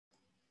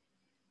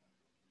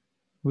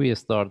We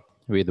start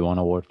with 1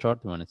 hour chart.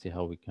 We want to see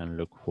how we can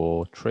look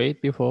for trade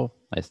before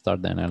I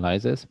start the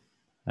analysis.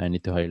 I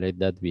need to highlight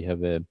that we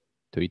have a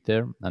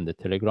Twitter and the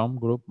Telegram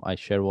group. I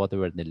share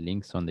whatever the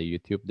links on the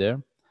YouTube there.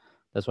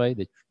 That's why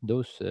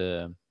those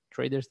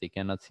traders, they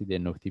cannot see the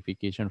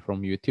notification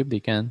from YouTube. They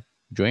can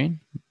join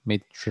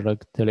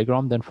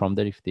Telegram. Then from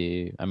there, if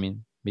they,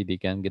 maybe they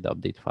can get the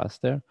update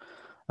faster.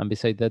 And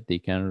beside that, they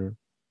can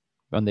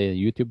on the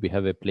YouTube, we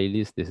have a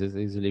playlist. This is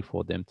easily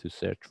for them to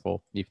search for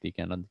if they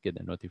cannot get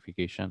a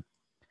notification.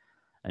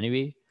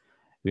 Anyway,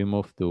 we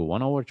move to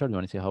 1 hour chart. We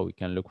want to see how we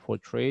can look for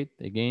trade.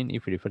 Again,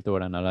 if we refer to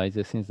our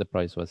analysis, since the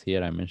price was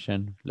here, I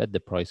mentioned, let the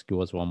price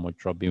give us one more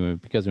drop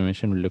because we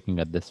mentioned we're looking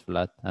at this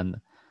flat. And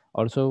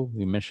also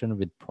we mentioned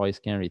with price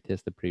can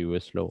retest the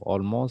previous low.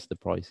 Almost the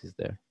price is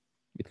there.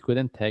 It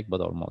couldn't take, but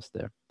almost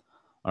there.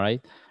 All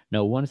right.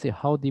 Now, we want to see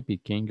how deep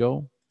it can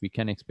go. We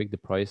can expect the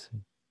price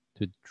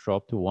to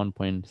drop to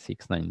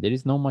 1.69. There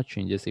is no much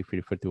changes if we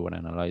refer to our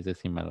analysis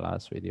in my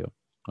last video.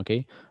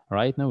 Okay.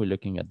 Right now, we're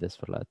looking at this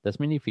flat. That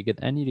means if we get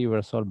any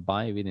reversal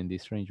buy within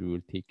this range, we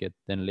will take it.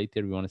 Then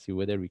later, we want to see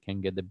whether we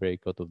can get the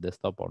breakout of the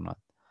stop or not.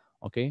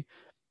 Okay.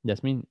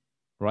 That means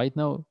right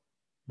now,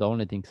 the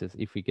only thing is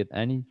if we get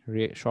any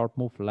sharp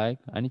move like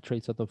any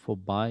trade setup for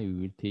buy, we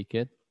will take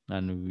it.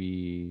 And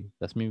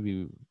that's mean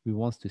we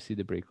wants to see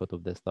the breakout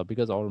of the stop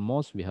because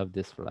almost we have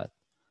this flat,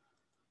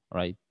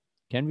 right?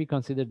 Can we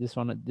consider this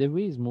one? The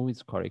way is move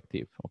is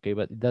corrective, okay,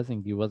 but it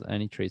doesn't give us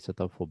any trade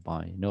setup for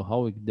buy. You know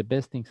how the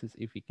best thing is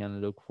if we can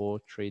look for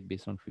trade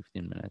based on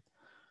 15 minutes.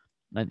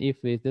 And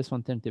if this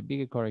one turns a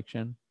bigger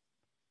correction,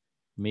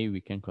 maybe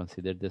we can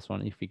consider this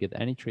one. If we get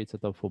any trade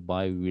setup for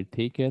buy, we will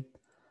take it.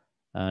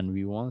 And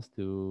we want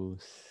to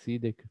see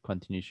the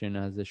continuation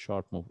as a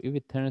short move. If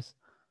it turns,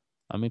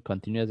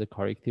 continue as a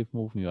corrective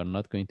move, we are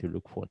not going to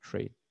look for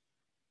trade.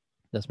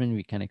 That means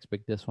we can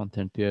expect this one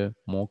turn to a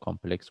more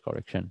complex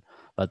correction.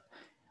 But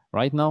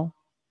right now,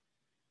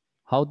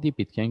 how deep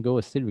it can go,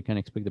 still we can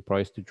expect the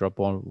price to drop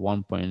on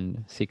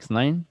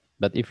 1.69.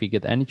 But if we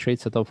get any trade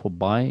set up for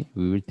buy,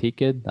 we will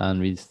take it and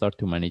we start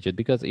to manage it.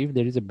 Because if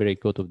there is a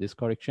breakout of this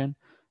correction,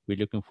 we're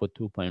looking for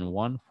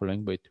 2.1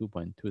 following by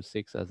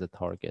 2.26 as a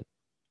target.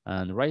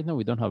 And right now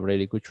we don't have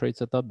really good trade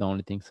setup. The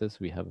only thing is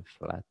we have a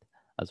flat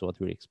as what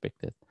we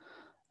expected.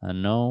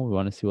 And now we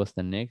want to see what's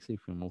the next.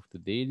 If we move to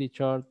daily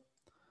chart,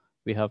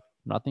 we have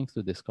nothing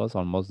to discuss.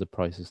 Almost the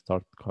prices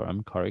start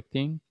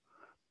correcting.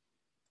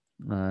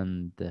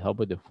 And how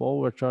about the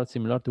forward chart?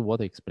 Similar to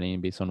what I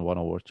explained based on 1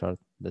 hour chart.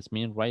 That's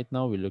mean right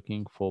now we're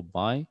looking for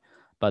buy,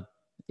 but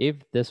if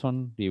this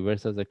one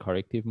reverses a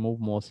corrective move,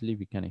 mostly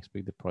we can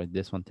expect the price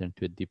this one turn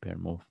to a deeper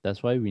move.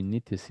 That's why we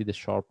need to see the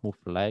sharp move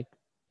flag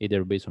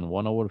either based on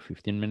 1 hour or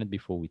 15 minutes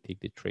before we take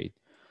the trade.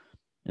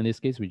 In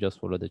this case, we just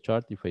follow the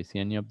chart. If I see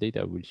any update,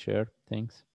 I will share. Thanks.